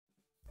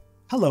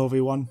Hello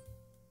everyone,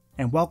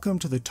 and welcome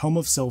to the Tome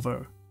of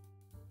Silver,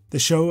 the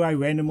show where I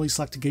randomly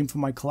select a game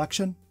from my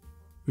collection,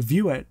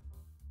 review it,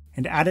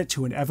 and add it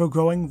to an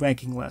ever-growing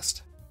ranking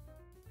list.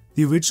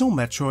 The original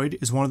Metroid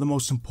is one of the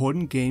most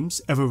important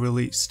games ever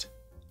released,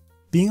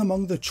 being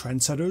among the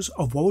trendsetters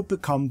of what would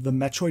become the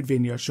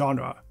Metroidvania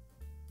genre.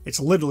 It's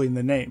literally in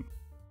the name.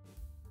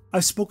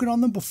 I've spoken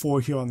on them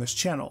before here on this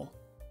channel,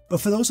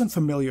 but for those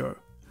unfamiliar,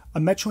 a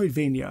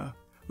Metroidvania,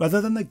 rather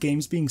than the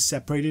games being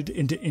separated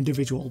into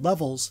individual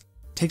levels,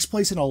 takes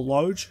place in a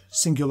large,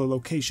 singular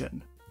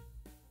location.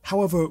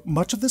 However,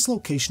 much of this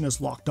location is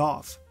locked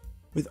off,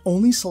 with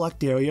only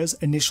select areas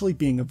initially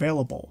being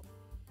available.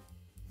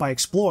 By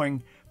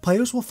exploring,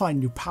 players will find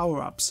new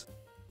power-ups,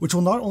 which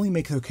will not only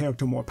make their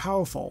character more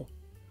powerful,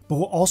 but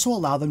will also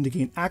allow them to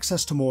gain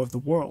access to more of the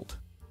world.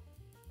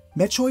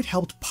 Metroid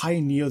helped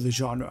pioneer the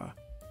genre,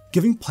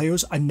 giving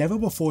players a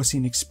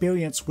never-before-seen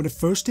experience when it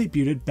first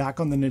debuted back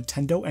on the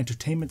Nintendo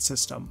Entertainment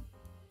System.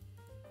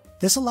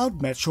 This allowed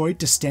Metroid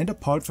to stand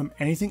apart from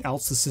anything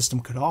else the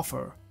system could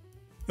offer,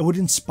 and would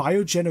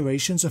inspire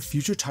generations of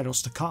future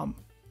titles to come,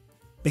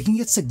 making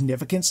its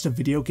significance to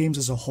video games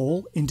as a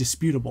whole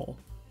indisputable.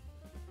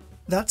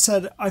 That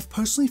said, I've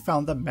personally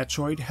found that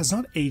Metroid has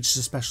not aged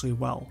especially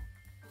well.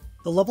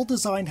 The level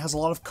design has a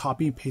lot of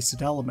copy and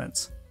pasted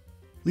elements,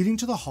 leading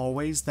to the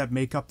hallways that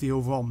make up the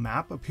overall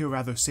map appear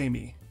rather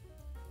samey.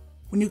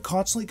 When you're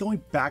constantly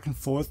going back and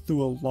forth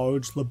through a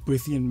large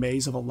labyrinthian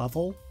maze of a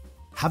level,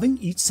 having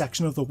each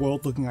section of the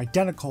world looking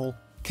identical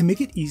can make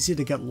it easy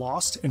to get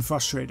lost and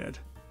frustrated.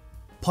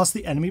 Plus,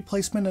 the enemy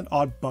placement and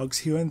odd bugs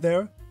here and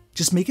there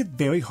just make it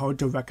very hard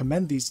to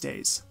recommend these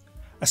days,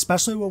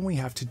 especially when we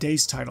have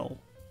today's title,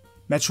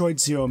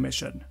 Metroid Zero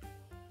Mission.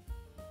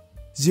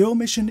 Zero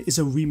Mission is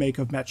a remake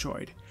of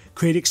Metroid,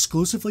 created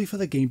exclusively for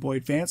the Game Boy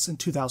Advance in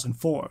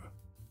 2004,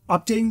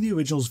 updating the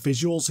original's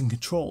visuals and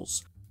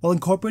controls, while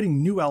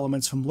incorporating new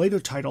elements from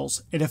later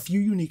titles and a few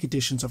unique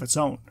additions of its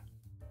own.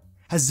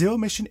 Has Zero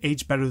Mission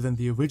aged better than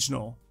the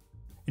original,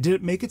 and did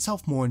it make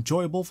itself more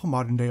enjoyable for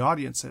modern day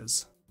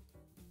audiences?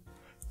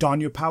 Don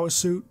your power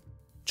suit,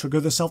 trigger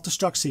the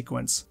self-destruct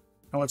sequence,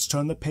 and let's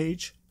turn the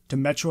page to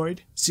Metroid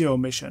Zero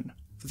Mission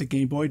for the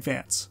Game Boy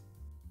Advance.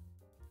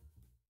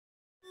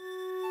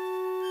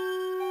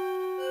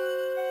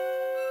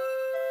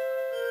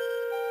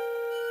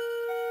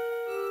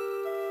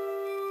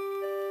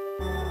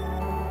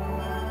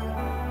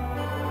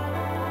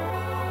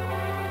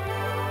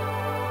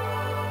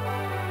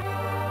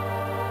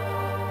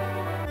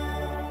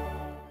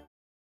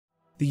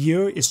 The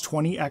year is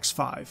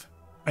 20X5.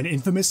 An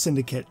infamous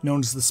syndicate known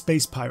as the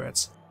Space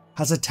Pirates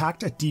has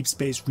attacked a deep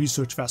space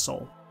research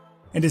vessel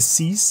and has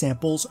seized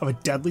samples of a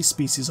deadly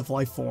species of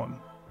life form.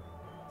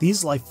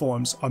 These life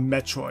forms are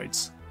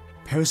Metroids,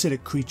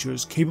 parasitic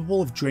creatures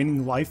capable of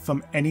draining life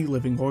from any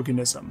living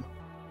organism.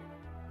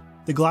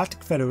 The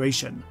Galactic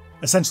Federation,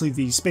 essentially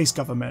the space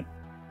government,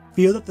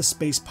 fear that the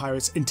Space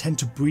Pirates intend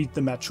to breed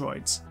the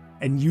Metroids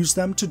and use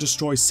them to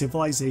destroy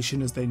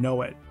civilization as they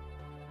know it.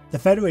 The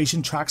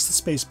Federation tracks the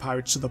Space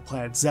Pirates to the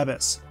planet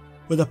Zebes,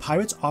 where the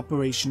pirates'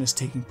 operation is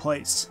taking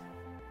place.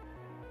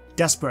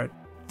 Desperate,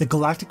 the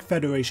Galactic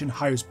Federation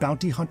hires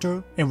bounty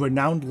hunter and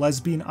renowned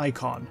lesbian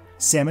icon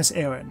Samus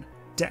Aran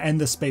to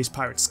end the Space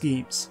Pirate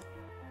schemes.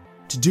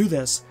 To do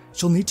this,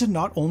 she'll need to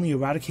not only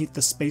eradicate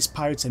the Space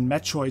Pirates and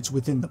Metroids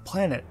within the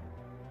planet,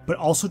 but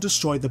also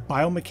destroy the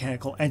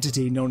biomechanical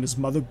entity known as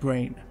Mother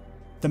Brain,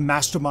 the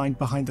mastermind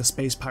behind the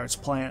Space Pirates'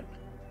 plan.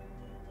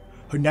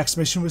 Her next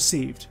mission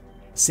received,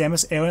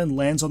 Samus Aran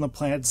lands on the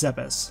planet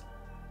Zebes,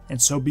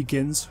 and so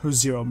begins her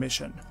Zero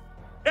Mission.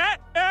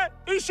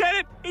 He said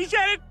it! He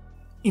said it!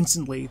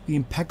 Instantly, the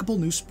impeccable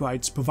new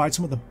sprites provide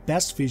some of the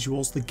best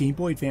visuals the Game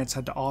Boy Advance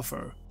had to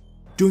offer,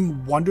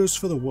 doing wonders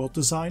for the world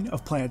design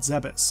of Planet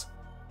Zebes.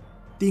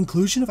 The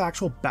inclusion of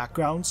actual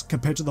backgrounds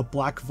compared to the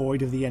black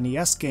void of the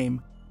NES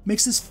game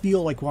makes this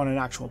feel like we're on an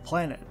actual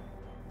planet.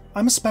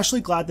 I'm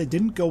especially glad they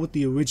didn't go with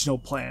the original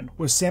plan,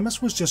 where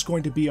Samus was just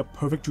going to be a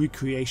perfect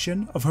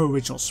recreation of her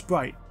original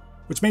sprite,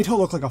 which made her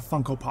look like a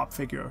Funko Pop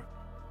figure.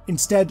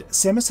 Instead,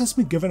 Samus has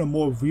been given a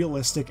more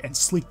realistic and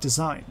sleek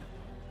design,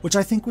 which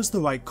I think was the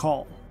right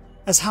call,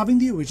 as having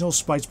the original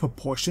sprite's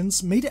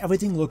proportions made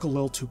everything look a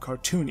little too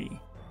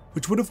cartoony,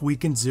 which would have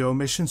weakened Zero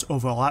Mission's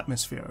overall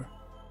atmosphere.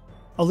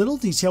 A little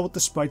detail with the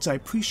sprites I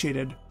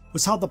appreciated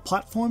was how the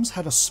platforms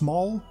had a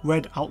small,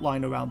 red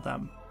outline around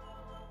them.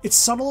 It's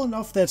subtle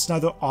enough that it's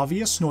neither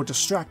obvious nor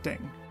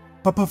distracting,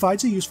 but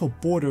provides a useful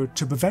border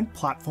to prevent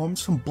platforms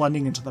from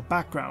blending into the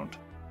background.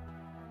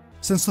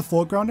 Since the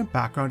foreground and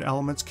background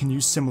elements can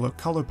use similar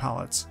color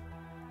palettes,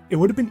 it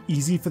would have been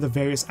easy for the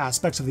various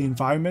aspects of the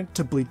environment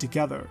to bleed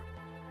together,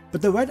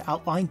 but the red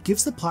outline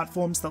gives the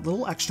platforms that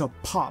little extra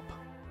pop,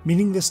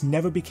 meaning this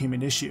never became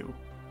an issue.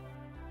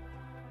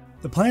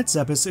 The planet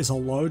Zebes is a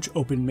large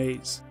open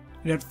maze,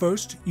 and at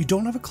first you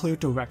don't have a clear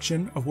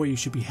direction of where you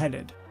should be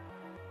headed.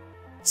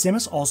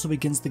 Samus also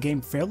begins the game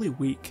fairly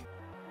weak,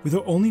 with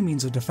her only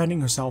means of defending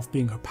herself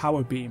being her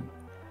power beam,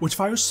 which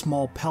fires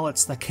small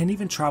pellets that can't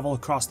even travel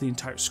across the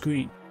entire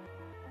screen.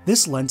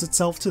 This lends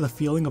itself to the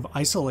feeling of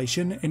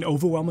isolation and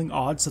overwhelming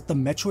odds that the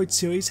Metroid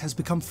series has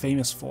become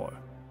famous for.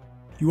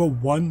 You are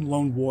one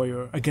lone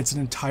warrior against an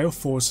entire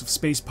force of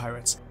space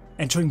pirates,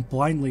 entering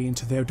blindly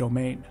into their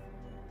domain.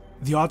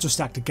 The odds are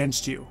stacked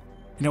against you,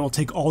 and it will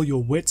take all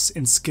your wits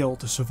and skill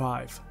to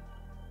survive.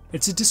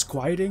 It's a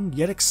disquieting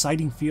yet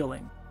exciting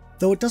feeling,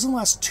 though it doesn't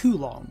last too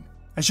long,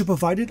 as you're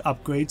provided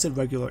upgrades at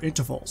regular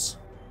intervals.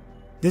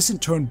 This in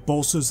turn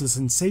bolsters the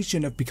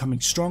sensation of becoming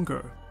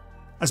stronger,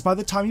 as by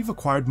the time you've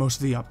acquired most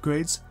of the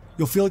upgrades,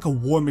 you'll feel like a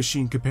war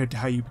machine compared to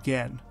how you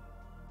began.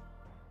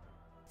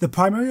 The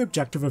primary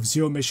objective of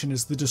Zero Mission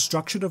is the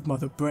destruction of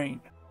Mother Brain.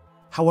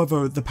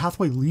 However, the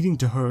pathway leading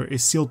to her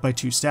is sealed by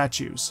 2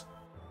 statues,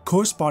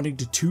 corresponding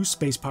to 2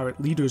 space pirate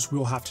leaders we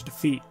will have to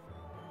defeat.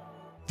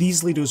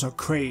 These leaders are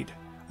Kraid,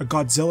 a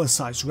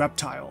Godzilla-sized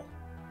reptile,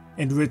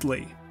 and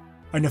Ridley,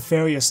 a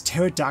nefarious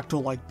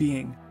pterodactyl-like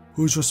being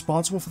who is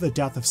responsible for the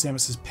death of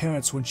Samus's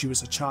parents when she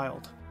was a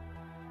child.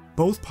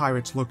 Both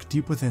pirates lurk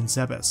deep within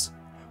Zebes,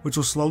 which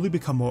will slowly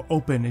become more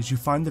open as you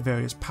find the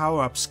various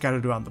power-ups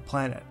scattered around the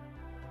planet.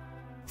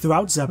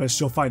 Throughout Zebes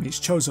you'll find these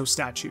Chozo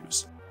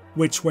statues,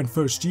 which, when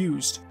first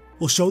used,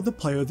 will show the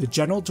player the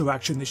general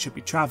direction they should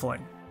be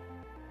traveling.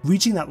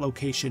 Reaching that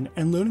location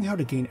and learning how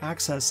to gain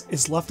access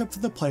is left up to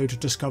the player to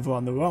discover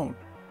on their own,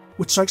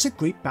 which strikes a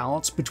great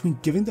balance between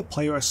giving the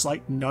player a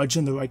slight nudge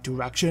in the right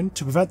direction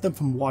to prevent them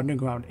from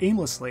wandering around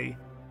aimlessly,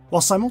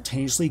 while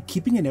simultaneously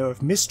keeping an air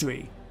of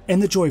mystery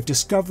and the joy of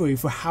discovery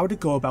for how to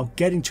go about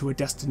getting to a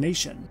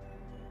destination.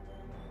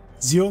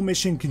 Zero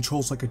Mission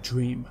controls like a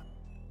dream.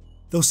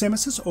 Though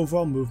Samus's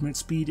overall movement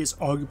speed is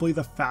arguably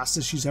the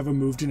fastest she's ever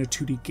moved in a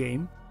 2D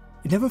game,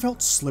 it never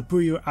felt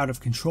slippery or out of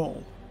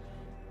control.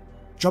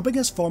 Jumping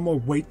has far more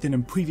weight than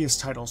in previous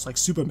titles like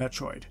Super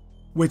Metroid,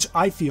 which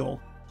I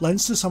feel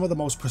lends to some of the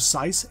most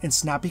precise and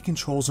snappy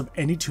controls of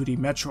any 2D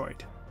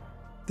Metroid.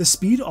 The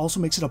speed also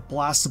makes it a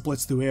blast to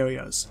blitz through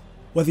areas,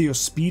 whether you're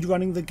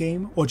speedrunning the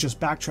game or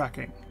just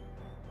backtracking.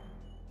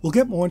 We'll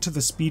get more into the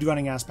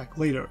speedrunning aspect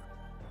later,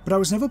 but I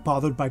was never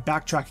bothered by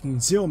backtracking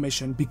in Zero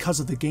Mission because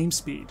of the game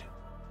speed.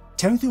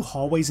 Tearing through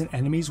hallways and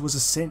enemies was a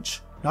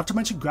cinch, not to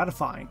mention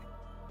gratifying,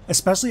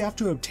 especially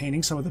after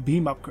obtaining some of the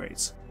beam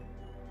upgrades.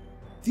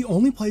 The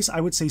only place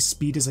I would say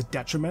speed is a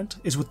detriment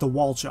is with the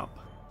wall jump.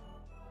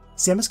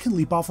 Samus can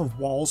leap off of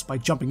walls by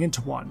jumping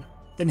into one,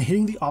 then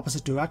hitting the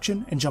opposite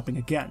direction and jumping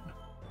again.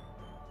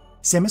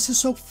 Samus is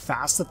so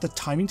fast that the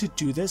timing to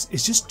do this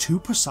is just too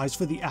precise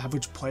for the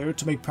average player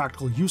to make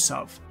practical use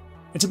of,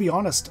 and to be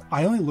honest,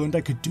 I only learned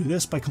I could do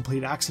this by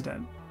complete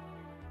accident.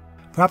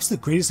 Perhaps the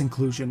greatest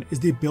inclusion is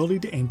the ability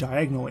to aim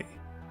diagonally.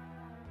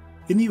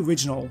 In the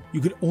original, you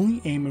could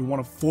only aim in one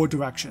of 4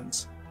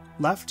 directions: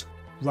 left,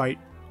 right,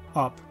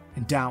 up,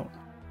 and down.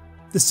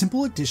 The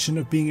simple addition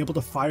of being able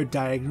to fire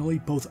diagonally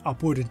both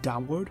upward and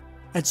downward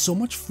adds so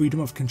much freedom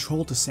of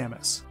control to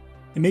Samus.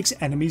 It makes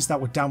enemies that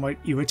were downright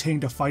irritating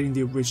to fight in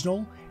the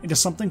original into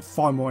something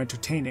far more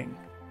entertaining.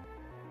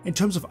 In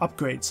terms of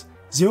upgrades,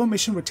 Zero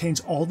Mission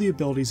retains all the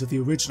abilities of the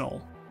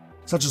original,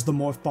 such as the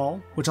Morph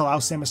Ball, which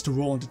allows Samus to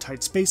roll into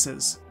tight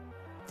spaces,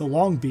 the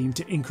Long Beam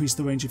to increase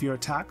the range of your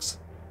attacks,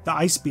 the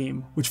Ice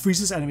Beam, which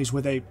freezes enemies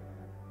where they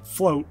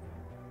float,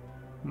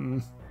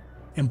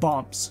 and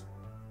bombs.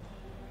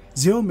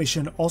 Zero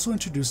Mission also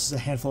introduces a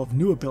handful of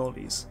new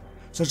abilities,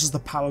 such as the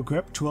Power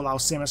Grip to allow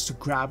Samus to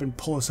grab and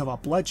pull herself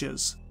up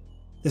ledges,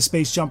 the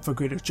Space Jump for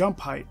greater jump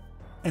height,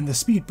 and the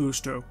Speed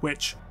Booster,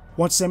 which,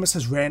 once Samus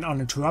has ran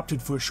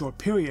uninterrupted for a short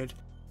period,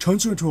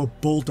 turns her into a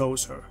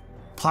bulldozer,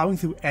 plowing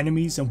through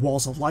enemies and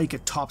walls alike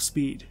at top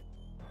speed.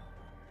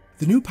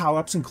 The new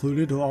power-ups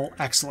included are all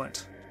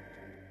excellent.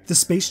 The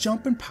Space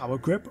Jump and Power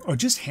Grip are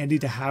just handy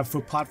to have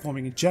for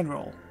platforming in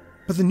general,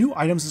 but the new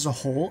items as a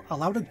whole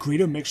allowed a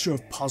greater mixture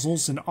of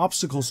puzzles and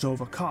obstacles to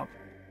overcome,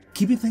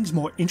 keeping things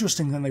more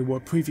interesting than they were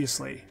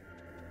previously.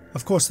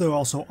 Of course, there are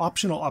also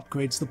optional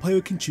upgrades the player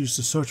can choose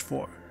to search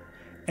for: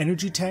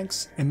 energy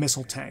tanks and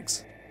missile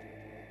tanks.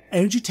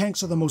 Energy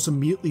tanks are the most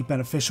immediately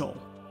beneficial,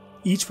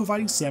 each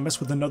providing Samus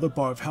with another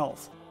bar of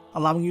health,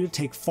 allowing you to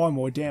take far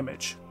more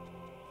damage.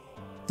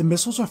 The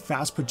missiles are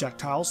fast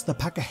projectiles that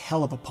pack a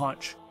hell of a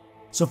punch,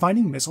 so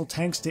finding missile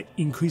tanks to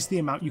increase the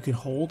amount you can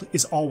hold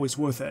is always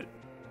worth it.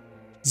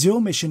 Zero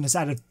Mission has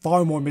added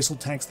far more missile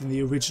tanks than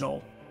the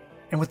original,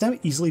 and with them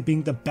easily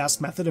being the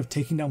best method of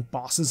taking down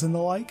bosses and the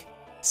like,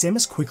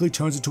 Samus quickly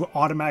turns into an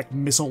automatic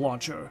missile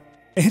launcher,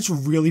 and it's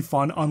really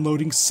fun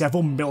unloading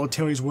several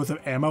militaries worth of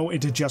ammo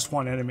into just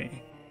one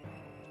enemy.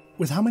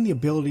 With how many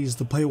abilities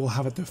the player will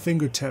have at their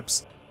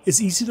fingertips, it's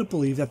easy to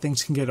believe that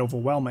things can get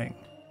overwhelming,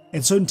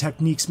 and certain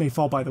techniques may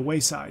fall by the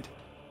wayside.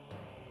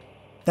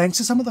 Thanks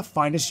to some of the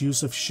finest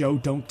use of show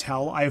don't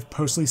tell I have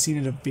personally seen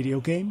in a video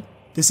game,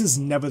 this is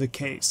never the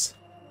case.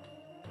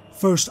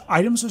 First,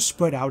 items are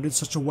spread out in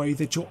such a way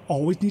that you'll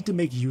always need to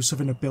make use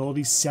of an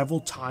ability several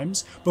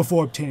times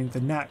before obtaining the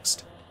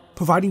next,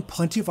 providing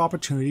plenty of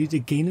opportunity to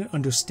gain an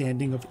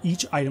understanding of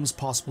each item's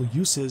possible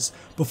uses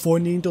before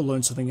needing to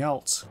learn something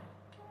else.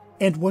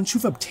 And once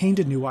you've obtained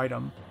a new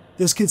item,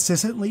 there's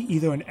consistently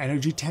either an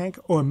energy tank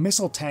or a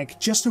missile tank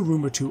just a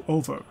room or two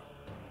over,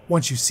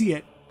 Once you see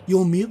it,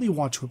 you'll immediately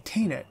want to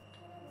obtain it,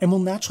 and will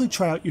naturally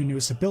try out your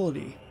newest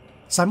ability,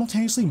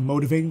 simultaneously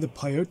motivating the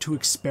player to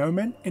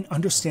experiment and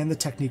understand the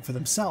technique for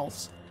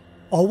themselves,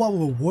 all while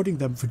rewarding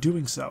them for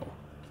doing so.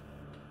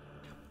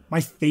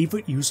 My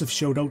favorite use of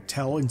Show Don't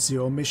Tell in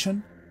Zero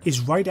Mission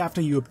is right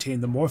after you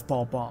obtain the Morph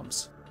Ball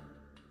bombs.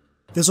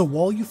 There's a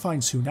wall you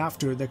find soon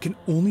after that can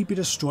only be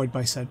destroyed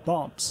by said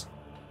bombs.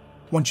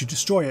 Once you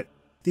destroy it,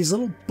 these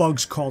little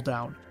bugs crawl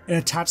down and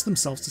attach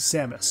themselves to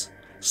Samus,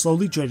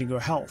 slowly draining her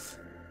health.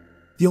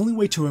 The only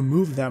way to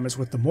remove them is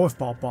with the Morph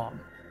Ball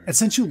bomb, and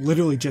since you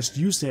literally just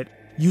used it,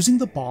 using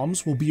the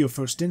bombs will be your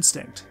first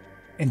instinct,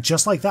 and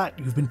just like that,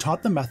 you've been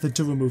taught the method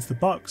to remove the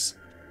bugs.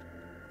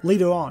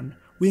 Later on,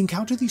 we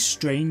encounter these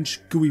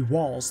strange, gooey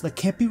walls that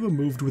can't be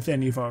removed with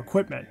any of our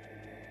equipment.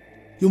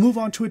 You'll move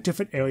on to a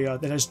different area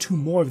that has 2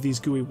 more of these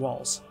gooey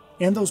walls,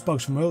 and those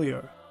bugs from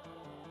earlier.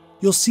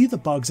 You'll see the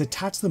bugs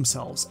attach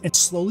themselves and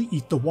slowly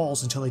eat the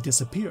walls until they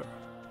disappear.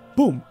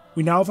 Boom,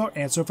 we now have our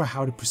answer for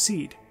how to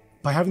proceed,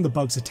 by having the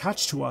bugs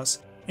attached to us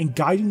and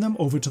guiding them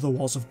over to the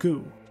walls of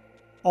goo.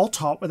 All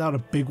taught without a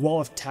big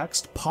wall of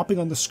text popping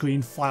on the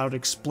screen flat out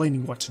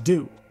explaining what to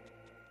do.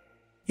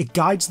 It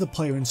guides the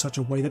player in such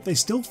a way that they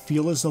still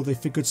feel as though they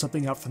figured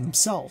something out for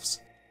themselves,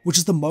 which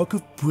is the mark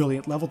of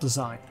brilliant level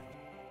design.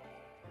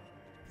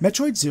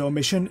 Metroid Zero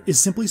Mission is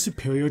simply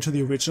superior to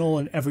the original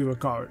in every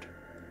regard.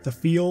 The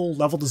feel,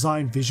 level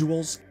design,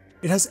 visuals,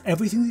 it has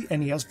everything the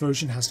NES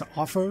version has to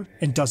offer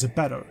and does it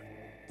better,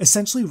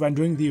 essentially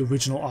rendering the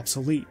original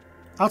obsolete,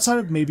 outside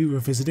of maybe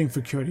revisiting for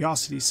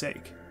curiosity's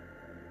sake.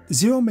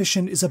 Zero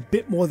Mission is a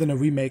bit more than a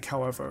remake,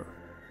 however.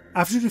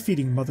 After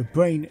defeating Mother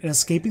Brain and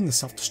escaping the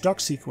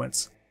self-destruct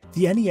sequence,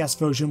 the NES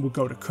version would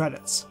go to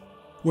credits,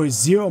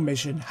 whereas Zero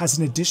Mission has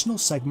an additional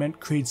segment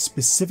created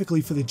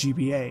specifically for the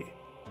GBA.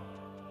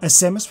 As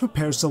Samus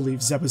prepares to leave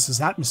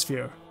Zebes'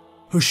 atmosphere,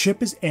 her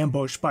ship is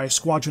ambushed by a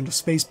squadron of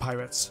space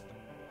pirates.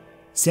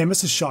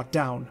 Samus is shot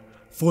down,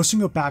 forcing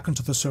her back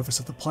onto the surface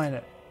of the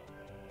planet.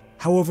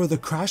 However, the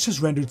crash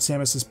has rendered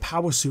Samus'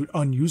 power suit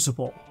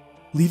unusable,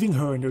 leaving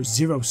her in her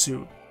Zero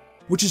suit,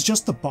 which is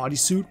just the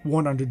bodysuit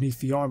worn underneath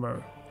the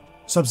armor,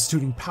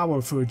 substituting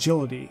power for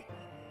agility.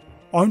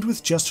 Armed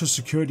with just her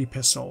security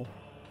pistol,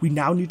 we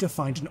now need to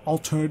find an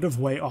alternative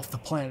way off the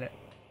planet.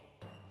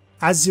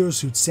 As Zero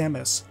Suit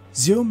Samus,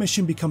 Zero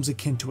Mission becomes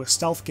akin to a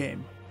stealth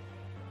game.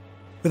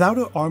 Without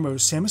her armor,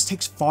 Samus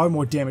takes far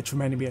more damage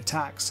from enemy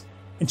attacks,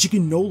 and she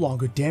can no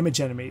longer damage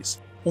enemies,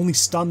 only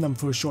stun them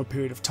for a short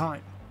period of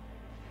time.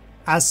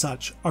 As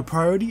such, our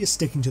priority is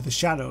sticking to the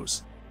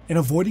shadows, and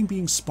avoiding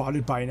being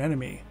spotted by an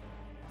enemy,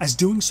 as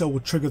doing so will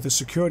trigger the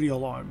security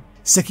alarm,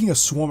 sicking a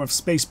swarm of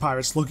space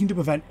pirates looking to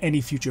prevent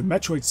any future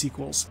Metroid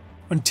sequels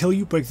until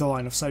you break the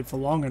line of sight for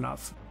long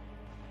enough.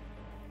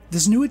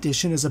 This new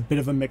addition is a bit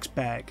of a mixed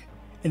bag,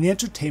 and the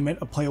entertainment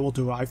a player will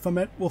derive from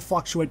it will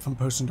fluctuate from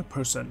person to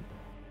person.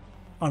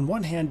 On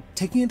one hand,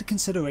 taking into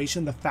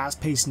consideration the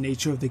fast-paced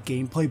nature of the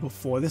gameplay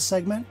before this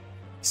segment,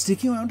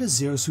 sticking around as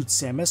Zero Suit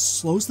Samus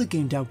slows the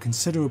game down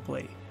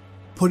considerably,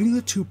 putting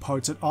the 2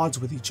 parts at odds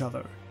with each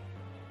other.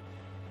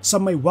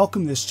 Some may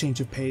welcome this change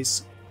of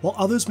pace, while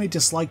others may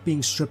dislike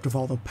being stripped of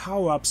all their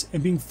power-ups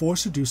and being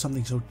forced to do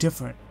something so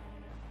different.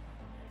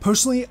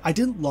 Personally, I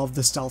didn't love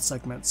the stealth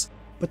segments,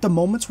 but the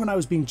moments when I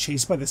was being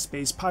chased by the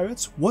space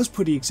pirates was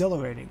pretty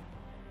exhilarating,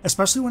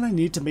 especially when I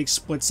needed to make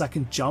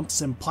split-second jumps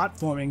and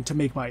platforming to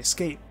make my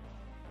escape.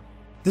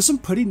 There's some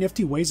pretty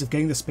nifty ways of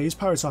getting the space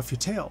pirates off your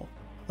tail,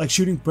 like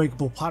shooting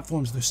breakable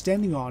platforms they're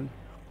standing on,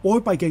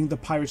 or by getting the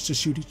pirates to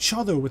shoot each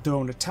other with their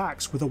own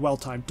attacks with a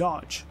well-timed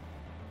dodge.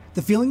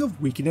 The feeling of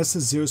weakness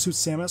as Zero Suit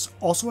Samus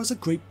also has a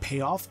great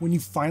payoff when you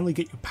finally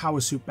get your power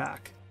suit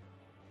back.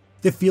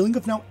 The feeling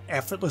of now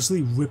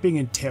effortlessly ripping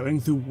and tearing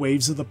through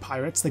waves of the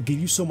pirates that gave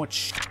you so much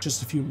shit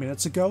just a few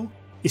minutes ago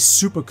is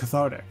super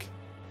cathartic.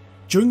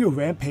 During your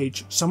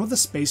rampage, some of the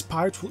space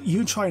pirates will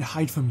even try and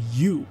hide from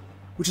you,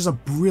 which is a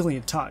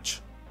brilliant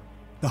touch.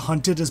 The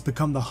hunted has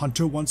become the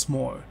hunter once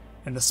more,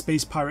 and the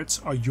space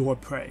pirates are your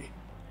prey.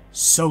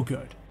 So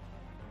good.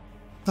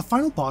 The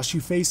final boss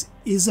you face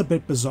is a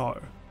bit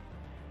bizarre.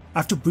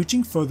 After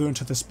breaching further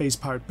into the space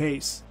pirate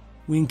base,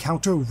 we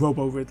encounter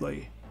Robo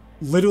Ridley,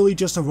 literally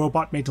just a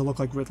robot made to look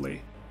like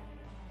Ridley.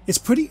 It's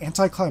pretty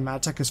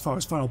anticlimactic as far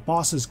as final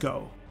bosses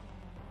go.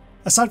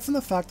 Aside from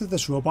the fact that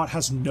this robot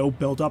has no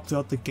build up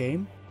throughout the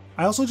game,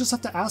 I also just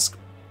have to ask,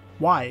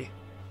 why?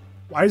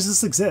 Why does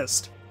this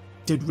exist?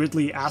 Did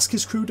Ridley ask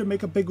his crew to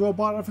make a big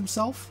robot of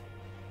himself?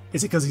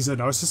 Is it because he's a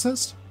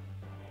narcissist?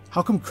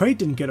 How come Kraid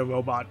didn't get a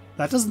robot?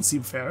 That doesn't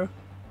seem fair.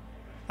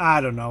 I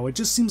don't know, it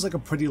just seems like a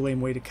pretty lame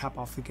way to cap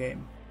off the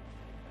game.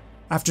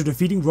 After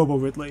defeating Robo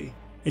Ridley,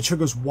 it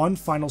triggers one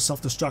final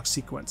self-destruct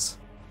sequence.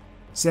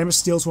 Samus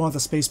steals one of the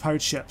space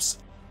pirate ships,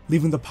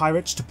 leaving the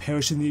pirates to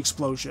perish in the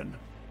explosion.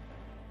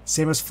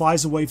 Samus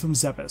flies away from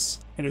Zebes,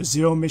 and her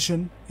Zero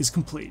Mission is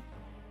complete.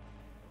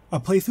 A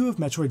playthrough of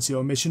Metroid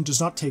Zero Mission does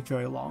not take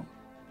very long.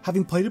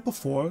 Having played it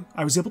before,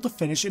 I was able to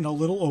finish in a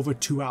little over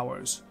 2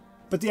 hours,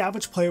 but the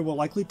average player will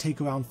likely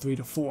take around 3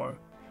 to 4,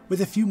 with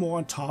a few more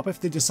on top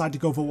if they decide to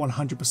go for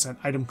 100%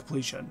 item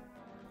completion.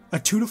 A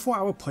 2 to 4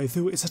 hour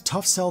playthrough is a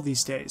tough sell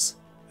these days,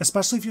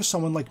 especially if you're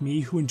someone like me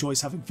who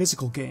enjoys having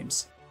physical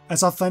games,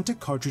 as authentic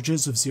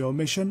cartridges of Zero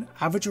Mission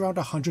average around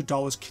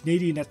 $100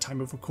 Canadian at time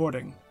of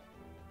recording.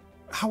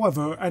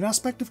 However, an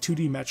aspect of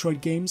 2D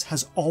Metroid games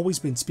has always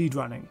been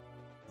speedrunning,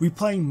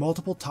 replaying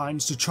multiple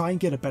times to try and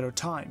get a better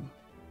time.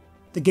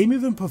 The game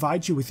even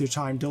provides you with your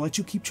time to let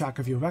you keep track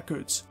of your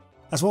records,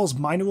 as well as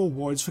minor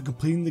rewards for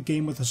completing the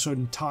game with a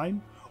certain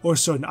time or a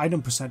certain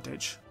item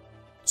percentage.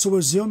 So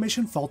where Zero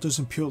Mission falters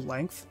in pure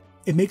length,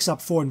 it makes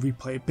up for in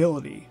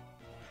replayability.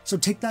 So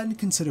take that into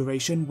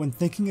consideration when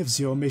thinking if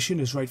Zero Mission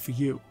is right for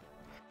you.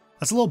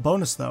 As a little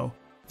bonus though,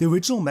 the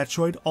original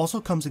Metroid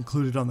also comes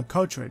included on the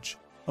cartridge,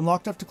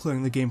 unlocked after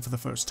clearing the game for the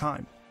first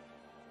time.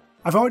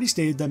 I've already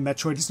stated that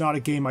Metroid is not a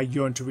game I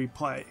yearn to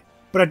replay,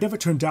 but I'd never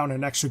turn down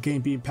an extra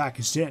game being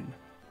packaged in.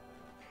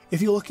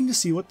 If you're looking to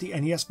see what the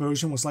NES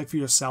version was like for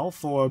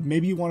yourself, or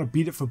maybe you want to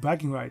beat it for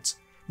bragging rights,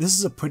 this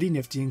is a pretty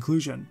nifty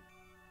inclusion.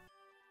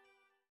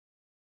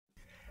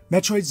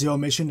 Metroid Zero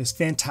Mission is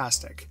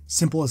fantastic,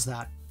 simple as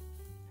that.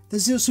 The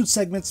Zero Suit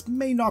segments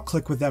may not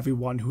click with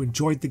everyone who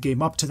enjoyed the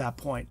game up to that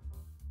point,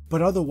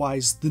 but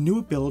otherwise, the new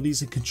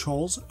abilities and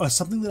controls are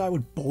something that I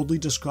would boldly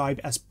describe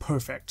as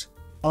perfect,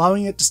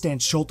 allowing it to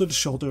stand shoulder to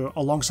shoulder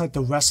alongside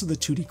the rest of the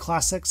 2D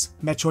classics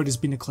Metroid has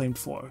been acclaimed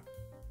for.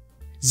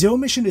 Zero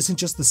Mission isn't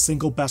just the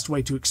single best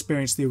way to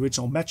experience the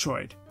original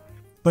Metroid,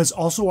 but it's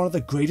also one of the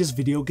greatest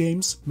video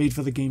games made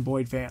for the Game Boy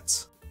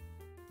Advance.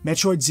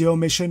 Metroid Zero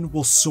Mission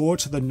will soar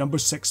to the number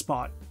 6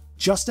 spot,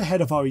 just ahead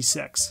of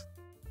RE6.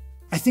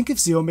 I think if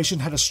Zero Mission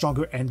had a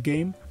stronger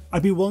endgame,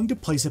 I'd be willing to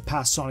place it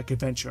past Sonic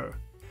Adventure,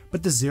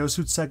 but the Zero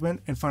Suit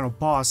segment and final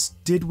boss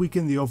did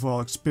weaken the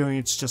overall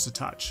experience just a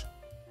touch.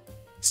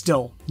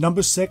 Still,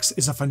 number 6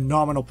 is a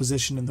phenomenal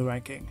position in the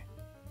ranking.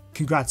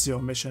 Congrats Zero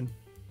Mission.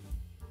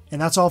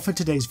 And that's all for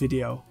today's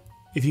video.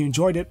 If you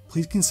enjoyed it,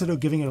 please consider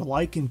giving it a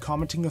like and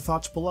commenting your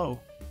thoughts below.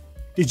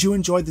 Did you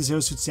enjoy the Zero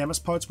Suit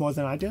Samus parts more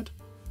than I did?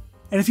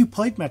 And if you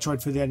played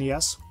Metroid for the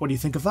NES, what do you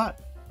think of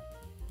that?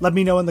 Let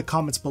me know in the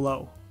comments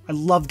below. I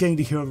love getting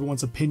to hear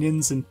everyone's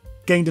opinions and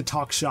getting to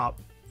talk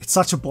shop. It's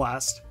such a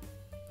blast.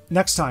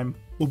 Next time,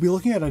 we'll be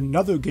looking at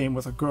another game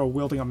with a girl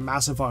wielding a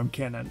massive arm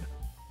cannon,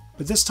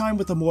 but this time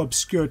with a more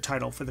obscure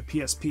title for the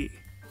PSP.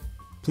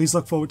 Please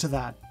look forward to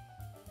that.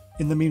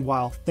 In the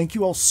meanwhile, thank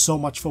you all so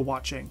much for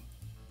watching.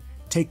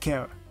 Take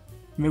care,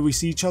 and may we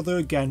see each other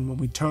again when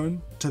we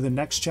turn to the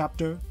next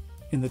chapter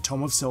in the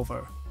Tome of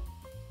Silver.